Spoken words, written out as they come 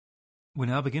We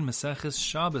now begin Maseches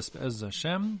Shabbos Be'ez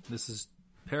Hashem. This is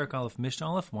Perek Aleph Mishnah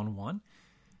Aleph 1-1.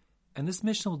 And this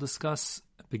Mishnah will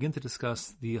begin to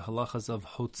discuss the halachas of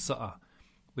Hotza'ah,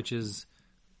 which is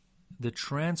the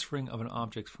transferring of an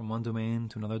object from one domain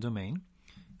to another domain,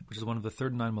 which is one of the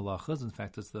 39 malachas. In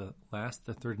fact, it's the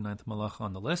 39th malacha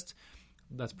on the list.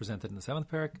 That's presented in the 7th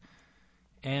Perek.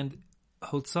 And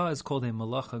Hotza'ah is called a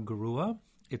malacha gerua.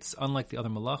 It's unlike the other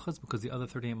malachas because the other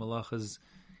 38 malachas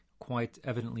quite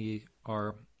evidently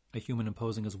are a human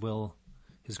imposing his will,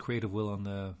 his creative will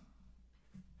on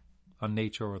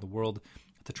nature or the world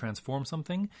to transform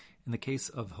something. In the case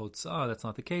of Hotza'ah, that's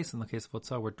not the case. In the case of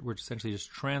Hotza'ah, we're essentially just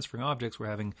transferring objects. We're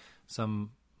having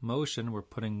some motion. We're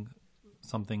putting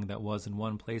something that was in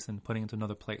one place and putting it into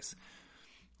another place.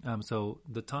 So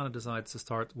the Tana decides to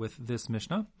start with this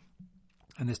Mishnah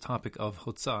and this topic of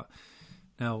Hotza'ah.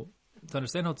 Now, to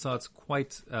understand Hotza'ah, it's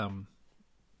quite a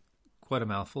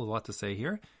mouthful, a lot to say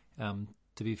here.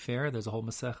 To be fair, there's a whole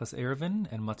Maseches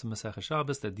Erevin and Matzah Maseches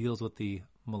Shabbos that deals with the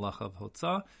malacha of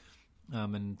Hotza'ah.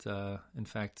 In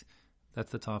fact,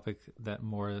 that's the topic that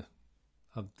more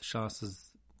of the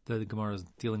Shas the Gemara is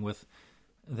dealing with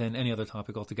than any other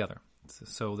topic altogether.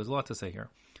 So there's a lot to say here.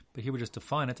 But here we just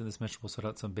define it, and this Mishnah will set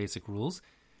out some basic rules.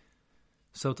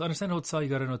 So to understand Hotza'ah, you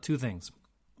got to know two things.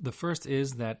 The first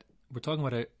is that we're talking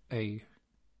about a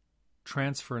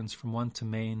transference from one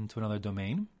domain to another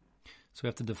domain. So we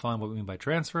have to define what we mean by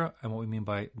transfer and what we mean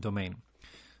by domain.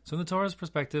 So in the Torah's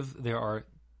perspective, there are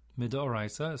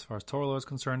midoraisa, as far as Torah law is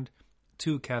concerned,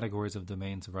 two categories of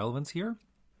domains of relevance here.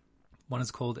 One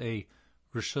is called a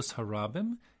rishus harabim,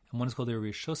 and one is called a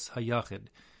rishus hayachid.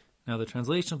 Now the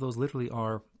translation of those literally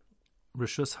are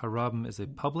rishus harabim is a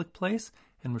public place,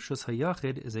 and rishus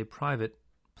hayachid is a private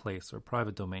place or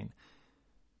private domain.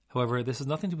 However, this has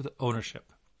nothing to do with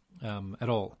ownership at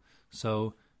all.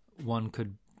 So one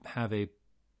could have a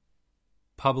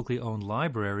publicly owned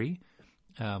library,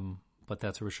 but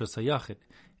that's a rishus hayachid,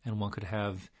 and one could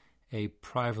have a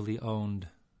privately owned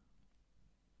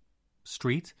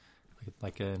street,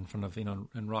 like in front of,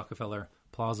 in Rockefeller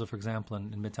Plaza, for example,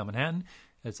 in Midtown Manhattan.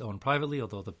 It's owned privately,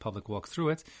 although the public walks through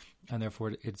it, and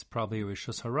therefore it's probably a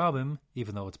rishus harabim,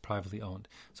 even though it's privately owned.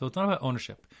 So it's not about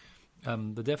ownership.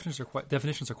 The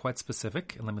definitions are quite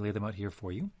specific, and let me lay them out here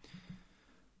for you.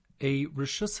 A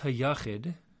rishus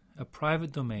hayachid, a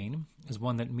private domain, is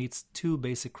one that meets two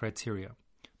basic criteria.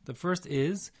 The first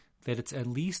is that it's at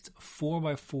least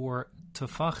 4x4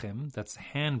 tefachim, that's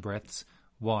hand breadths,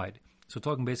 wide. So we're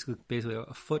talking basically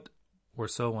a foot or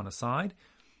so on a side.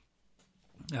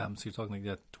 So you're talking like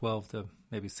that 12 to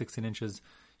maybe 16 inches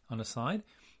on a side.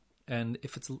 And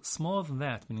if it's smaller than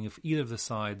that, meaning if either of the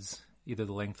sides, either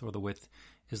the length or the width,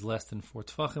 is less than 4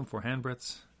 tefachim, 4 hand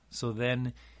breadths, so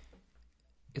then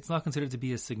it's not considered to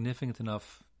be a significant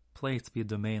enough place to be a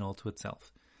domain all to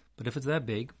itself. But if it's that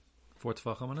big, 4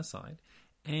 tefachim on a side,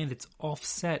 and it's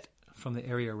offset from the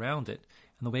area around it,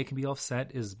 and the way it can be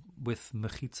offset is with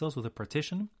mechitzos, with a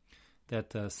partition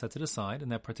that sets it aside,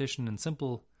 and that partition in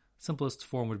simplest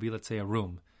form would be, let's say, a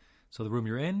room. So the room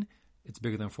you're in, it's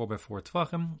bigger than 4x4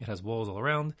 tefachim, it has walls all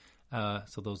around,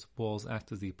 so those walls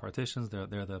act as the partitions, they're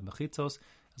the mechitzos,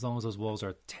 as long as those walls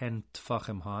are 10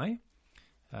 tefachim high.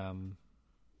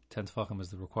 10 tefachim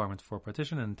is the requirement for a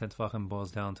partition, and 10 tefachim boils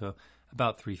down to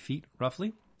about 3 feet,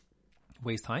 roughly,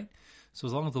 waist height. So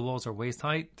as long as the walls are waist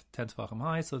height, 10 tefachim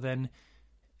high, so then,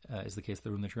 is the case of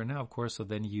the room that you're in now, of course, so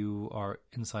then you are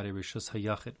inside a rishus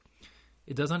hayachid.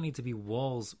 It does not need to be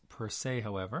walls per se,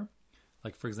 however.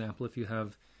 Like, for example, if you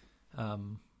have a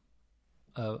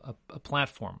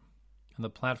platform, and the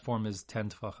platform is 10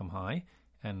 tefachim high,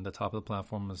 and the top of the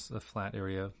platform is a flat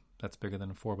area that's bigger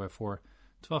than 4x4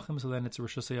 tefachim, so then it's a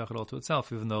rishus hayachid all to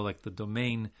itself, even though like the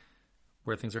domain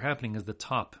where things are happening is the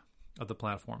top of the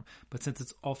platform. But since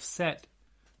it's offset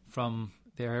from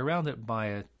the area around it by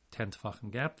a 10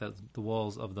 tefachim gap, that the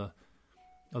walls of the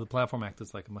platform act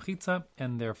as like a machitza,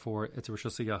 and therefore it's a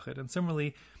rishus hayachid. And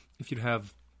similarly, if you'd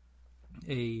have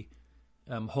a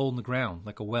hole in the ground,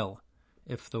 like a well,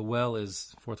 if the well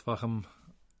is 4 tefachim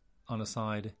on a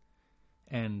side,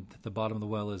 and the bottom of the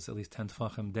well is at least 10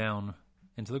 tefachim down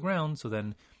into the ground, so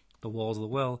then the walls of the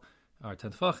well are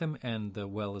 10 tefachim, and the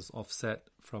well is offset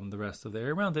from the rest of the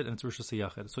area around it, and it's rishus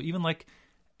hayachid. So even like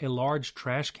a large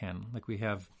trash can, like we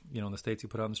have, in the States you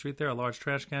put out on the street there, a large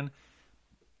trash can,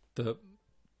 the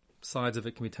sides of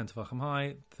it can be 10 tefachim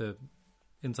high, the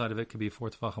inside of it could be 4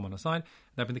 tefachim on a side.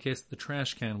 That being the case, the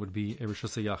trash can would be a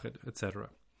rishus hayachid, etc.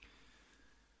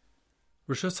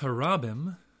 Rishus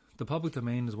harabim, the public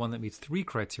domain, is one that meets three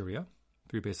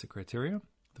basic criteria.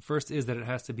 The first is that it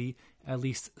has to be at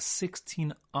least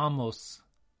 16 amos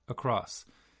across.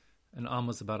 An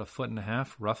amos is about 1.5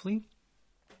 feet, roughly.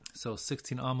 So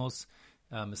 16 amos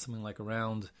is something like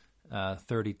around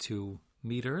 32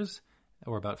 meters,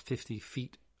 or about 50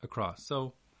 feet across.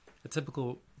 So a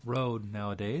typical road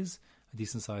nowadays, a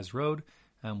decent-sized road,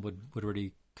 would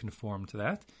already conform to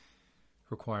that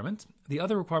requirement. The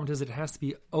other requirement is that it has to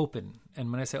be open.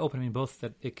 And when I say open, I mean both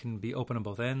that it can be open on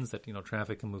both ends, that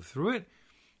traffic can move through it,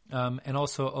 and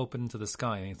also open to the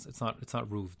sky. I mean, it's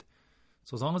not roofed.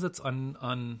 So as long as it's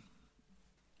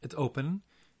it's open,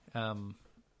 and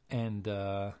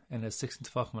has 16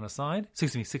 tefachim on a side,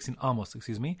 16 amos,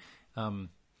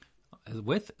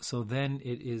 width. So then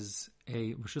it is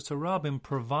a Rishus HaRabim,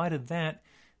 provided that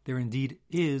there indeed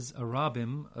is a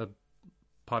Rabim, a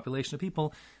population of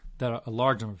people, that are a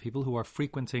large number of people who are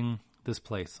frequenting this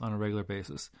place on a regular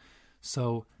basis.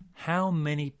 So how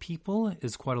many people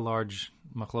is quite a large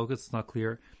machloket. It's not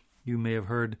clear. You may have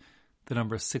heard the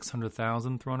number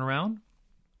 600,000 thrown around.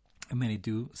 And many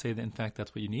do say that, in fact,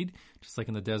 that's what you need. Just like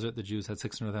in the desert, the Jews had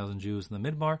 600,000 Jews in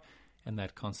the Midbar, and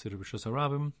that constituted Rishus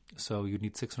HaRabim. So you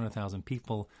need 600,000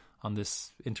 people on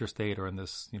this interstate or in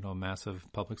this, massive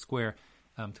public square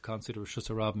to constitute Rishus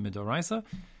HaRabim Midoraisa.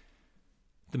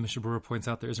 The Mishnah Berurah points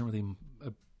out there isn't really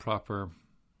a proper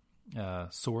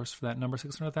source for that number,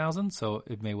 600,000. So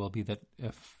it may well be that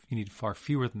if you need far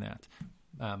fewer than that,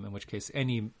 in which case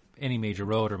any major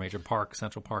road or major park,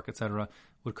 Central Park, etc.,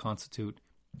 would constitute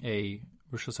a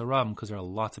Rishus HaRabim, because there are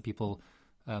lots of people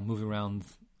moving around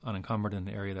unencumbered in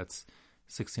an area that's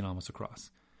 16 amos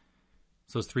across.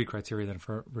 So there's 3 criteria then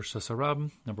for Rishus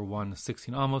HaRabim. Number 1,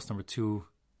 16 amos. Number 2,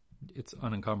 it's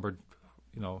unencumbered,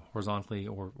 horizontally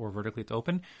or vertically, it's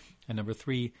open. And number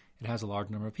 3, it has a large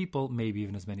number of people, maybe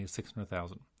even as many as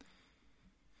 600,000.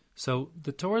 So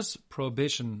the Torah's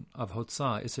prohibition of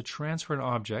Hotzah is to transfer an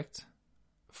object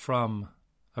from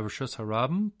a Rishus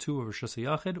HaRabim to a Rishus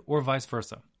HaYachid, or vice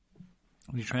versa.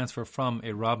 When you transfer from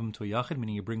a Rabim to a Yachid,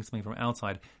 meaning you bring something from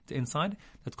outside to inside,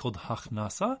 that's called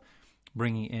Hachnasa,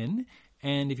 bringing in.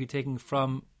 And if you're taking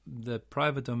from the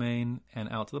private domain and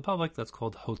out to the public, that's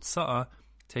called Hotzah,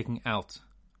 taking out.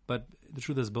 But the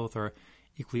truth is both are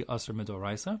equally Asr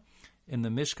Midoraisa. In the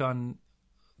Mishkan,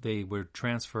 they would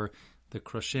transfer the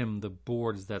krashim, the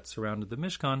boards that surrounded the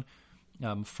Mishkan,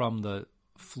 from the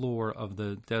floor of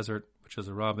the desert, which is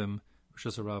a Rabim,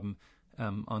 Rishus HaRabim,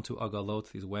 onto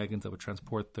agalot, these wagons that would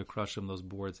transport the krashim, those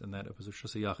boards, and that it was a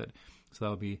Rishus HaYachid. So that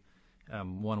would be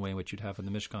one way in which you'd have in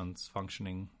the Mishkan's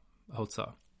functioning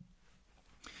Hotzah.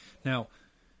 Now,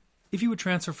 if you would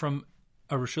transfer from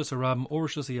a Rishus HaRabim or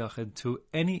Rishus HaYachid to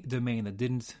any domain that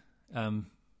didn't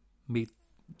meet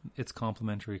its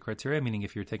complementary criteria, meaning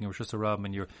if you're taking a Rishus HaRabim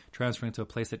and you're transferring to a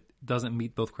place that doesn't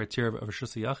meet both criteria of a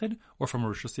Rishus HaYachid, or from a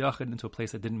Rishus HaYachid into a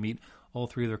place that didn't meet all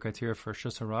 3 of the criteria for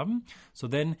Rishus HaRabim, so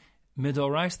then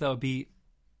Midorais, that would be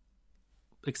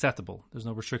acceptable. There's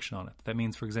no restriction on it. That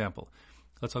means, for example,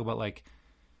 let's talk about like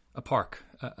a park,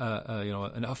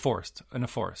 in a forest,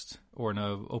 or in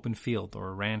an open field, or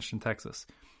a ranch in Texas.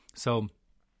 So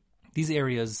these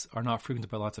areas are not frequented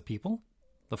by lots of people,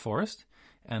 the forest,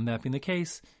 and that being the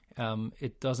case,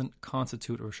 it doesn't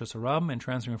constitute a Rishus HaRabim, and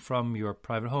transferring from your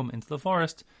private home into the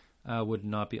forest would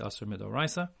not be Asr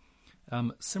Midoraisa.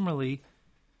 Similarly,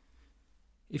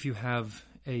 if you have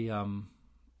a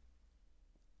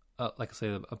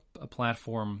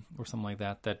platform or something like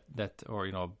that, or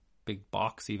a big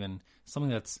box, even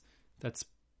something that's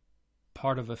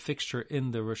part of a fixture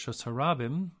in the Rishus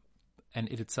HaRabim, and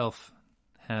it itself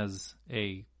has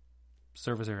a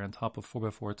surface area on top of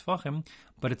 4x4 tefachim,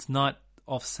 but it's not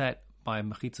offset by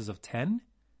mechitzas of 10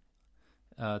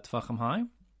 tefachim high,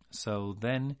 so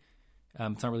then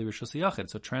it's not really Rishus HaYachid.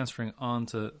 So transferring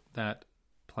onto that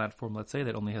platform, let's say,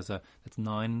 that only has that's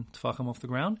 9 tefachim off the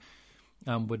ground,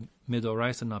 would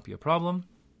Midoraisa not be a problem,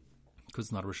 because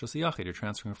it's not a Rishus HaYachid. You're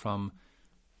transferring from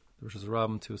the Rishus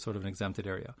HaRabim to sort of an exempted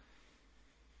area.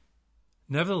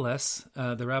 Nevertheless,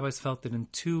 the rabbis felt that in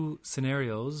 2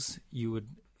 scenarios,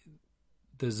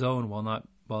 the zone,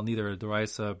 while neither a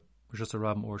Doraisa, Rishus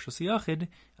HaRabim, or Rishus HaYachid,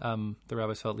 the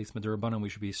rabbis felt, at least Midurabanan, we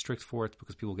should be strict for it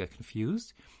because people get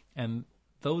confused. And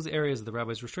those areas that the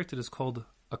rabbis restricted is called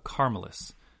a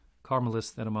Carmelis.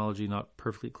 Carmelis etymology not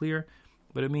perfectly clear,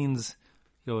 but it means,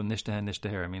 nishtehen,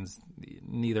 nishteher. It means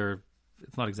neither,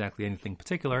 it's not exactly anything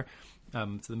particular.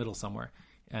 It's in the middle somewhere,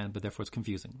 but therefore it's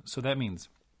confusing. So that means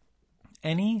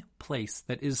any place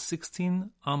that is 16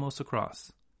 amos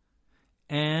across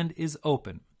and is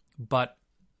open, but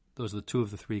those are the 2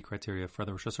 of the 3 criteria for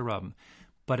the Rishus HaRabim,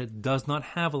 but it does not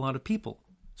have a lot of people.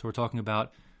 So we're talking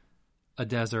about a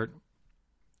desert,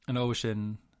 an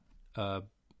ocean, an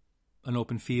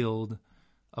open field,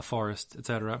 a forest,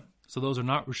 etc. So those are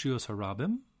not Rishus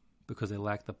HaRabim, because they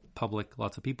lack the public,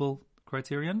 lots of people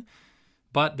criterion,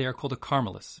 but they are called a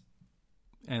carmelis.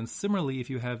 And similarly, if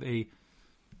you have a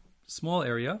small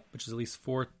area, which is at least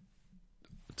 4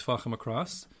 tefachim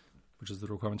across, which is the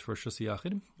requirement for Rishus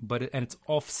Yachid, and it's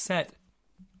offset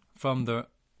from the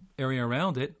area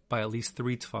around it by at least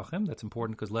 3 tefachim. That's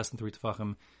important because less than 3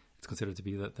 tefachim, it's considered to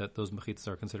be that those mechitzas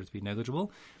are considered to be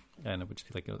negligible, and it would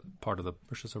be like a part of the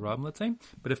Rishus Harabim, let's say.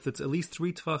 But if it's at least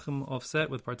 3 tefachim offset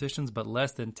with partitions, but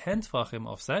less than 10 tefachim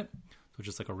offset, so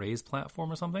just like a raised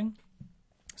platform or something,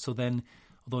 so then,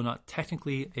 although not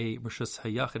technically a Rishus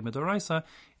Hayachid Midoraisa,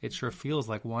 it sure feels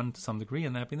like one to some degree,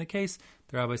 and that being the case,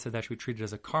 the rabbi said that should be treated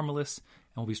as a carmelis,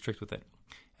 and we'll be strict with it.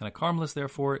 And a carmelis,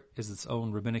 therefore, is its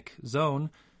own rabbinic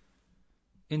zone,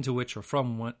 into which or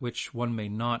from which one may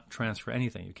not transfer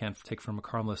anything. You can't take from a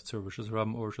carmelis to Rishus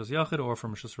Harabim or Rishus Yachid, or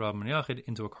from Rishus Harabim and Yachid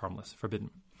into a carmelis. Forbidden.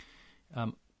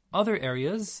 Other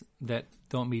areas that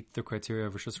don't meet the criteria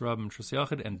of Rishus Harabim and Rishus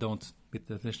Yachid and don't meet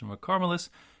the definition of a carmelis,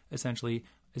 essentially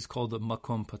is called a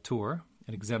makom patur,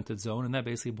 an exempted zone, and that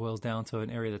basically boils down to an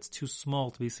area that's too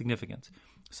small to be significant.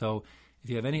 So if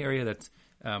you have any area that's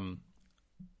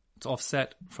it's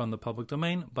offset from the public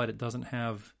domain, but it doesn't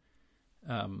have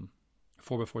 4x4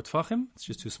 tefachim, it's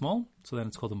just too small, so then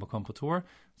it's called a makom patur.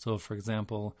 So for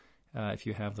example, if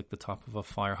you have like the top of a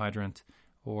fire hydrant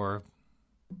or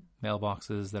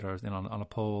mailboxes that are on a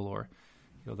pole, or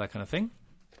that kind of thing,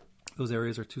 those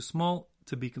areas are too small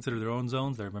to be considered their own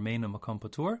zones. They remain a makom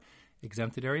patur,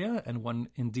 exempted area, and one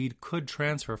indeed could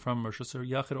transfer from Rishus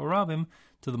Yachid or Rabim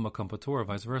to the makom patur, or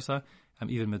vice versa,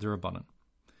 even midurabanan.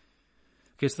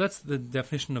 Okay, so that's the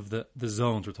definition of the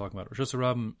zones we're talking about, Rishus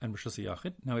Harabim and Rishus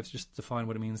Yachid. Now we have to just define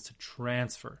what it means to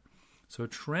transfer. So a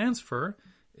transfer,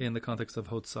 in the context of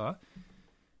Hotzah,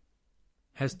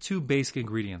 has 2 basic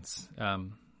ingredients.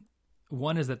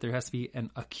 One is that there has to be an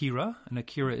akira. An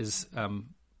akira is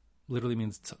literally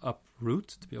means to uproot,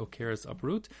 to be okir is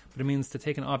uproot, but it means to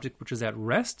take an object which is at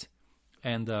rest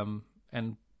and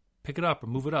pick it up or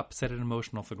move it up, set it in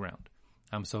motion off the ground.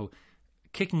 So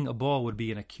kicking a ball would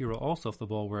be an akira also if the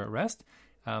ball were at rest,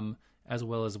 as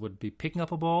well as would be picking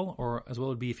up a ball, or as well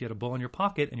would be if you had a ball in your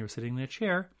pocket and you were sitting in a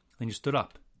chair, then you stood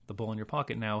up. The ball in your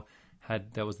pocket now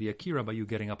that was the akira by you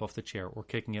getting up off the chair or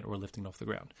kicking it or lifting it off the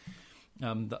ground.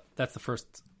 That's the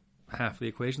first half of the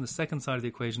equation. The second side of the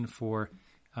equation for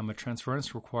a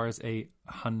transference requires a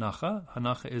hanacha.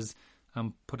 Hanacha is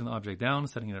putting the object down,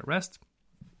 setting it at rest,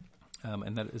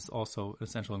 and that is also an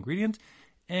essential ingredient.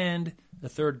 And the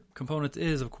third component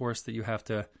is, of course, that you have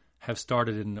to have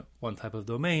started in one type of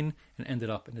domain and ended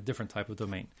up in a different type of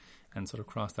domain, and sort of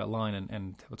cross that line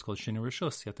and what's called shinui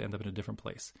rishus, you have to end up in a different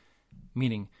place.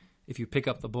 Meaning, if you pick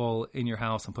up the ball in your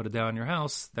house and put it down in your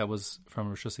house, that was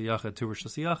from Rishus Yachid to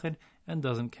Rishus Yachid and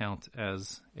doesn't count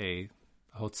as a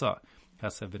hotzah. It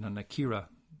has to have been an akira.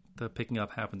 The picking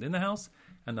up happened in the house,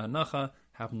 and the hanacha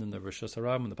happened in the Rishus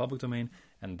Harabim, in the public domain,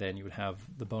 and then you would have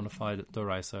the bona fide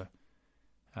doraisa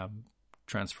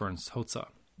transference hotzah.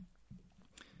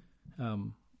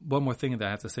 One more thing that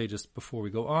I have to say just before we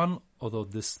go on, although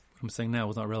this, what I'm saying now,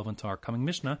 is not relevant to our coming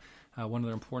Mishnah, one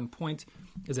other important point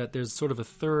is that there's sort of a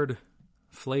third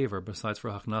flavor, besides for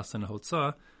hachnasa and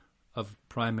hotzah, of a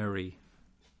primary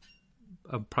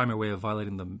way of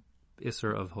violating the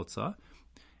isser of hotzah,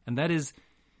 and that is,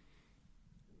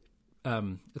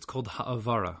 it's called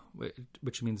ha'avara,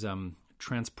 which means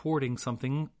transporting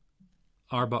something,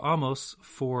 arba amos,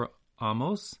 4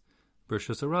 amos,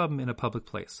 Rishus Harabim, in a public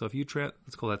place. So if you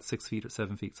let's call that 6 feet or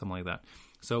 7 feet, something like that.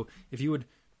 So if you would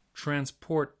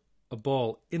transport a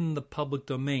ball in the public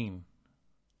domain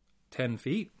 10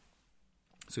 feet,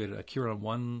 so you had a akira in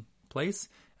one place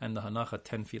and the hanacha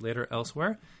 10 feet later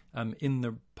elsewhere, in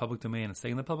the public domain and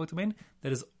staying in the public domain,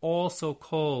 that is also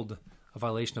called a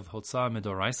violation of hotzah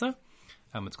midoraisa.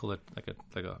 It's called like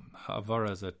a ha'avara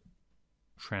as a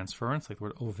transference, like the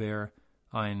word over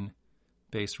ein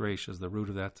base resh is the root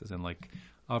of that, as in like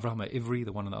Avraham Ivri,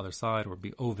 the one on the other side, or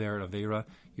be over an Avera,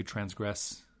 you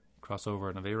transgress, cross over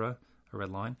an Avera, a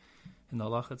red line, in the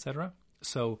halacha, etc.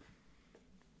 So,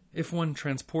 if one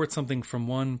transports something from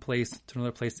one place to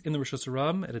another place in the Rishus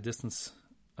Harabim at a distance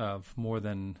of more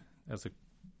than, as a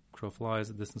crow flies,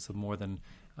 a distance of more than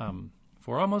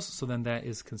 4 amos, so then that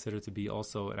is considered to be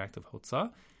also an act of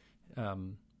hotzah.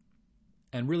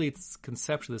 And really, it's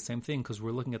conceptually the same thing, because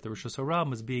we're looking at the Rishus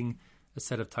Harabim as being a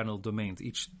set of tiny little domains.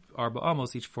 Each arba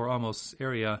amos, each 4 amos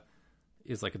area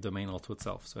is like a domain all to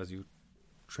itself. So as you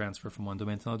transfer from one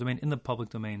domain to another domain, in the public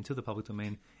domain to the public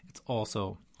domain, it's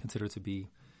also considered to be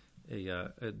a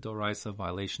doraisa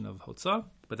violation of hotzah,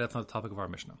 but that's not the topic of our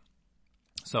Mishnah.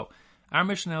 So our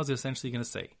Mishnah now is essentially going to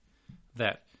say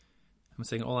that I'm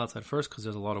saying all outside first because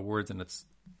there's a lot of words and it's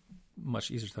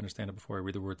much easier to understand it before I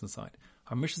read the words inside.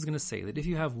 Our Mishnah is going to say that if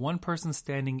you have one person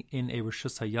standing in a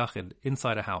Rishus HaYachid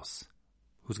inside a house,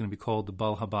 who's going to be called the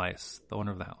Bal Habayis, the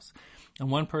owner of the house,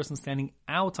 and one person standing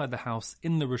outside the house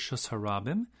in the Rishus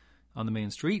HaRabim, on the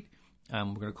main street, we're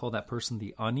going to call that person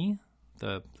the Ani,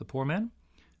 the poor man.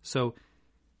 So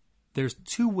there's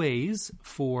two ways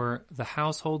for the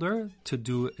householder to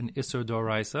do an Isser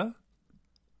Doraisa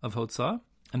of Hotzah,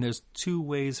 and there's two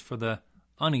ways for the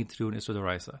Ani to do an Isser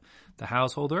Doraisa. The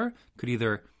householder could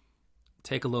either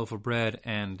take a loaf of bread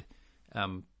and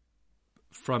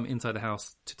from inside the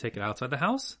house to take it outside the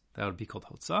house, that would be called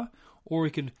Hotzah, or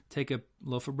he could take a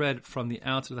loaf of bread from the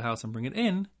outside of the house and bring it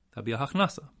in, that would be a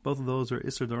Hachnasa. Both of those are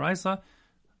Isser Doraisa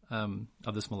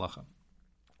of this Malacha.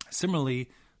 Similarly,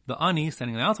 the Ani,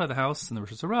 standing outside the house in the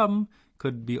Rishus HaRabim,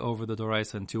 could be over the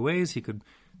Doraisa in two ways. He could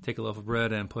take a loaf of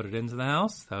bread and put it into the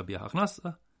house. That would be a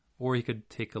Hachnasa. Or he could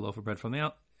take a loaf of bread from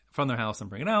their house and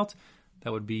bring it out.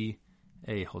 That would be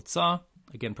a Hotzah.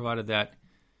 Again, provided that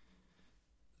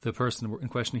the person in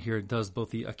question here does both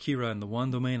the Akira in the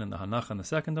one domain and the Hanacha in the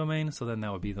second domain. So then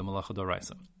that would be the Malacha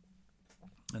Doraisa.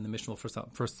 And the Mishnah will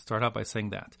first start out by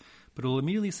saying that. But it will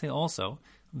immediately say also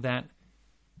that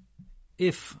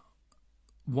if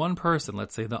one person,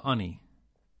 let's say the Ani,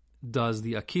 does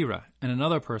the Akira, and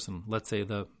another person, let's say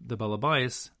the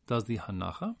Balabayis, does the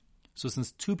Hanacha, so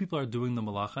since two people are doing the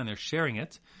Malacha and they're sharing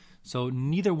it, so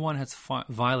neither one has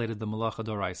violated the Malacha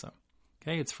Doraisa.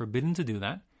 Okay, it's forbidden to do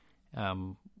that.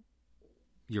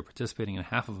 You're participating in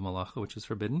half of a Malacha, which is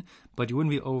forbidden, but you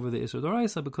wouldn't be over the Isser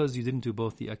Doraisa because you didn't do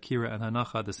both the Akira and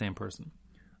Hanacha the same person.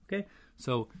 Okay,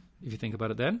 so if you think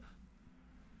about it then,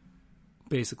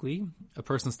 basically, a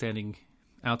person standing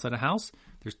outside a house,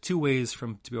 there's two ways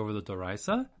to be over the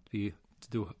Doraisa, to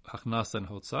do Hachnasa and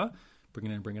Hotzah, bring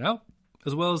it in, bring it out,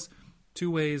 as well as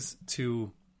two ways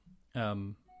to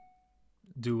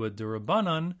do a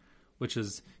Durabanan, which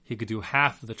is he could do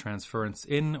half of the transference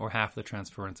in or half of the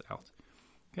transference out.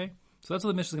 Okay, so that's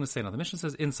what the Mishnah is going to say now. The Mishnah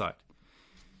says inside.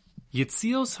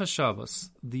 Yitzios HaShabbos,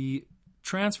 the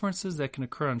transferences that can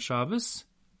occur on Shabbos,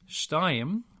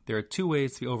 Shtayim, there are two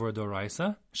ways to be over a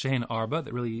Doraisa, Shein Arba,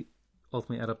 that really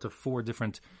ultimately add up to 4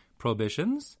 different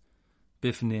prohibitions.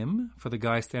 Bifnim, for the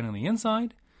guy standing on the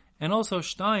inside. And also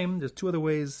Shtayim, there's 2 other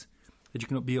ways that you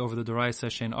can be over the Doraisa,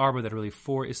 Shein Arba, that are really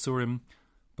 4 Isurim,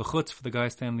 B'chutz, for the guy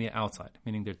standing on the outside.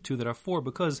 Meaning there are 2 that are 4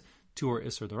 because 2 are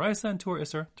Isser Doraisa and 2 are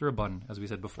Isser Duraban, as we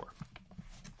said before.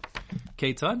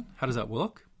 Keitad, how does that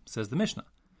work? Says the Mishnah.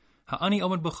 Ha'ani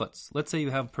omad b'chutz. Let's say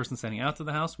you have a person standing outside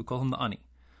the house, we call him the Ani.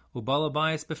 Ubala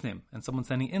bayis b'fnim, and someone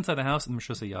standing inside the house in the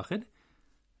Rishus HaYachid,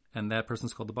 and that person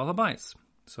is called the Bal Habayis.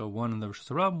 So one in the Rishus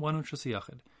HaRabim, one in the Rishus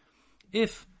HaYachid.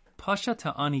 If Pasha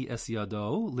ta'ani es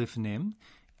yado lifnim,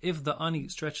 if the Ani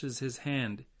stretches his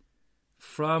hand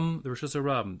from the Rishus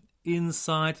HaRabim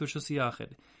inside the Rishus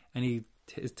HaYachid, and he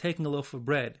is taking a loaf of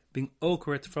bread, being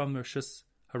okret from the Rishus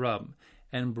HaRabim,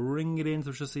 and bring it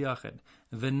into the Rishus HaYachid,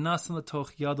 v'nasan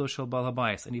l'toch yado shel Bal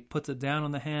Habayis, and he puts it down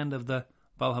on the hand of the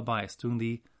Bal Habayis, doing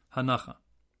the Hanacha.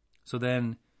 So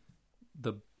then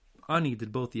the Ani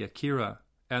did both the Akira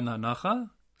and the Hanacha,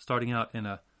 starting out in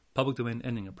a public domain,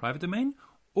 ending in a private domain,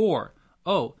 or,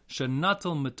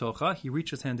 shenatal mitocha, he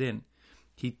reached his hand in,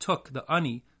 the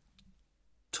Ani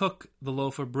took the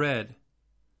loaf of bread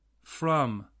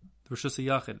from the Rishus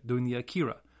HaYachid, doing the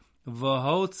Akira,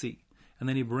 v'hotzi, and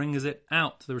then he brings it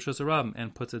out to the Rishus HaRabim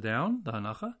and puts it down, the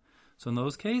Hanacha. So in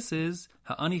those cases,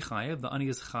 ha'ani chayev, the Ani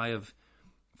is chayev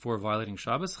for violating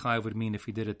Shabbos. Chayev would mean if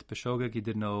he did it b'shogeg, he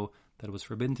didn't know that it was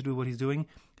forbidden to do what he's doing,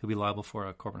 he'll be liable for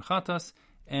a korban chatas,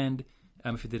 and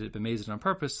if he did it b'mezid on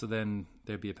purpose, so then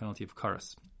there'd be a penalty of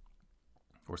karas,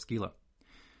 or skila.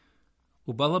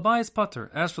 Ubalabayis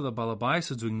pater. As for the balabayis,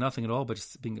 who's doing nothing at all, but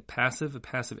just being a passive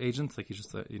agent, like he's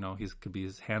just, he could be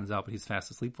his hands out, but he's fast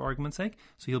asleep for argument's sake,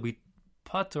 so he'll be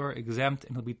pater, exempt,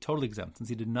 and he'll be totally exempt, since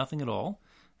he did nothing at all.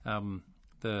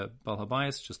 The Bal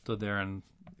Habayis just stood there and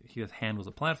his hand was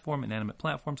a platform, an inanimate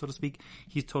platform, so to speak.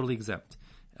 He's totally exempt.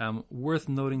 Worth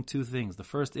noting 2 things. The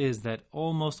first is that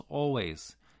almost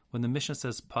always, when the Mishnah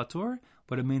says patur,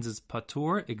 what it means is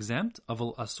patur, exempt,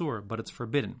 aval asur, but it's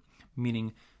forbidden.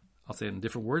 Meaning, I'll say it in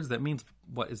different words, that means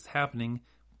what is happening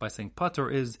by saying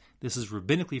patur is, this is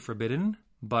rabbinically forbidden,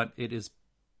 but it is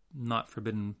not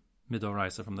forbidden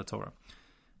midoraisa from the Torah.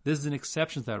 This is an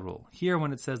exception to that rule. Here,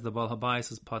 when it says the Bal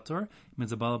Habayis is patur, it means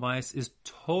the Bal Habayis is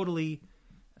totally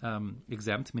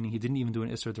exempt, meaning he didn't even do an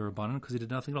Isser Durabanan because he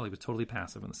did nothing at all. He was totally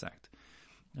passive in this act.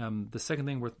 The second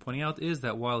thing worth pointing out is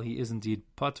that while he is indeed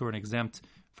patur and exempt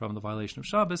from the violation of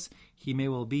Shabbos, he may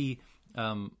well be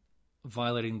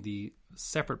violating the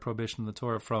separate prohibition of the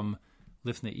Torah from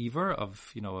lifnei iver or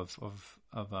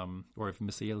if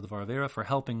misayel devar avera, for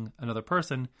helping another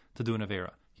person to do an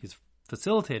avera. He's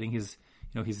facilitating. He's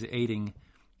aiding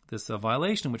this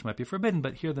violation, which might be forbidden.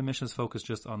 But here the Mishnah is focused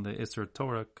just on the Isser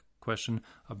Torah question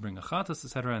of bring a chatas,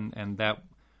 etc., and that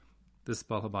this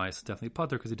Baal Habayis is definitely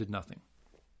pater because he did nothing.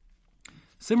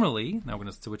 Similarly, now we're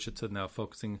going to switch it to now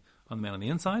focusing on the man on the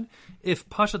inside. If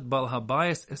Pashat Baal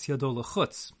Habayis es yado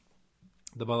lechutz,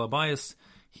 the Baal Habayis,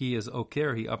 he is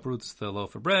oker, he uproots the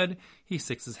loaf of bread, he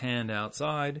sticks his hand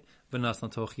outside, v'nas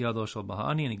natoch yado shel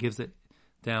bahani, and he gives it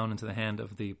down into the hand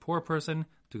of the poor person,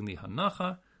 doing the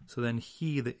hanacha. So then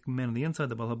he, the man on the inside,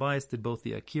 the Baal Habayis, did both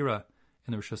the akira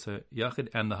in the Rishus Yachid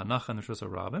and the hanacha in the Rishus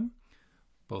Rabim,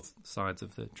 both sides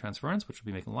of the transference, which would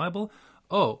be making liable.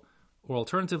 Or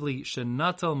alternatively,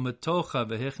 shenatal metocha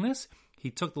vehichnis, he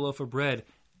took the loaf of bread,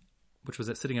 which was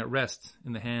sitting at rest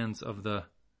in the hands of the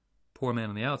poor man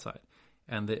on the outside.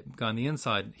 And the guy on the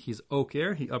inside, he's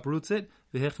oker, he uproots it,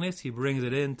 vehichnis, he brings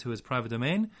it into his private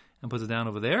domain and puts it down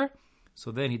over there.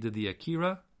 So then he did the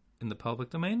akira in the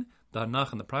public domain, the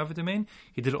hanach in the private domain.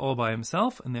 He did it all by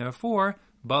himself, and therefore,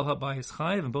 Baal Habayis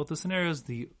chayev. In both the scenarios,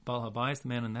 the Baal Habayis, the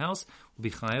man in the house, will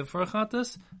be chayev for a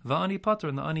chatas, va'ani pater,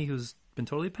 and the ani who's been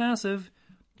totally passive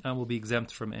will be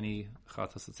exempt from any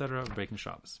chatas, etc., breaking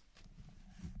Shabbos.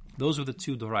 Those are the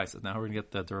two doraisas. Now we're going to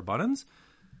get the derabbanans.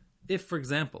 If, for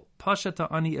example, pashat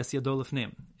ani es yado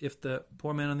lefnim, if the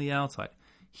poor man on the outside,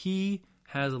 he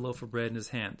has a loaf of bread in his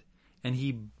hand, and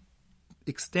he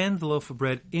extends the loaf of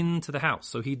bread into the house.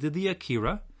 So he did the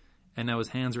akira, and now his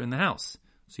hands are in the house.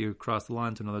 So you cross the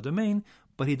line to another domain,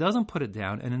 but he doesn't put it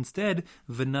down, and instead,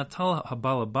 v'natal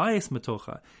habal habayis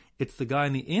metocha, it's the guy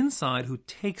on the inside who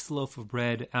takes the loaf of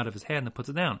bread out of his hand and puts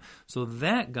it down. So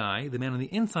that guy, the man on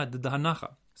the inside, did the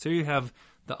hanacha. So you have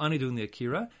the ani doing the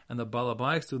akira, and the Baal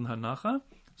Habayis doing the hanacha.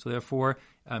 So therefore,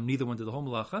 neither one did the whole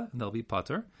malacha, and they'll be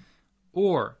pater.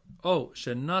 Or,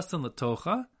 shenasan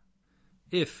letocha,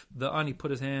 if the ani put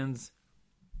his hands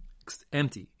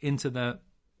empty into the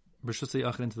Rishus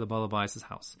Yachid, into the Baal Habayis'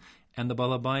 house, and the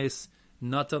Baal Habayis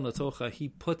natan letocha, he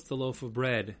puts the loaf of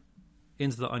bread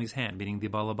into the ani's hand, meaning the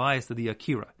Baal Habayis did the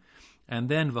akira, and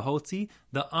then v'hotzi,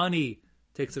 the ani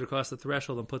takes it across the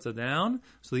threshold and puts it down.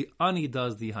 So the ani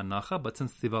does the hanacha, but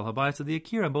since the Baal Habayis did the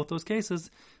akira in both those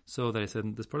cases, so that I said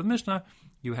in this part of the Mishnah,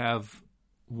 you have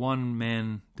one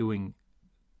man doing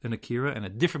an akira and a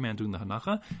different man doing the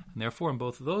hanacha, and therefore in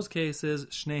both of those cases,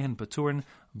 shnehen paturin,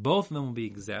 both of them will be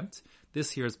exempt.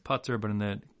 This here is pater, but in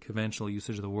the conventional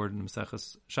usage of the word in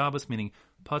Maseches Shabbos, meaning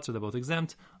pater, they're both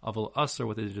exempt. Aval asr,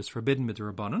 what they did is forbidden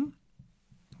midrabanan.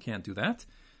 Can't do that.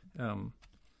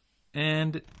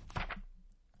 And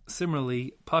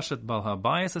similarly, pashat Baal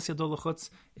Habayis es yado lechutz,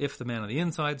 if the man on the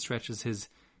inside stretches his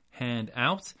hand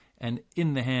out, and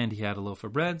in the hand he had a loaf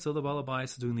of bread, so the Baal Habayis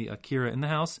is doing the akira in the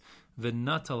house,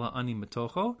 v'natal ani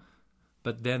metocho,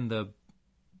 but then the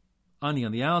ani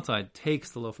on the outside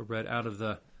takes the loaf of bread out of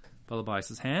the Baal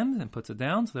Habayis' hand and puts it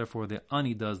down, so therefore the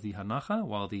ani does the hanacha,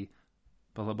 while the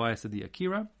Baal Habayis did the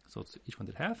akira, so each one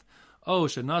did half.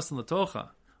 Shenasan letocha,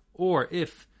 or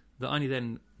if the ani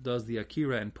then does the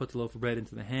akira and puts the loaf of bread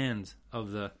into the hand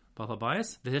of the Baal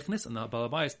Habayis, the hichnis, and the Baal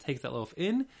Habayis takes that loaf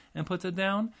in and puts it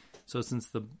down. So since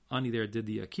the ani there did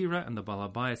the akira and the Baal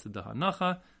Habayis did the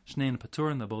hanacha, shnein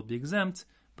paturin, they'll both be exempt,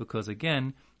 because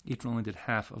again, each one only did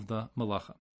half of the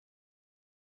malacha.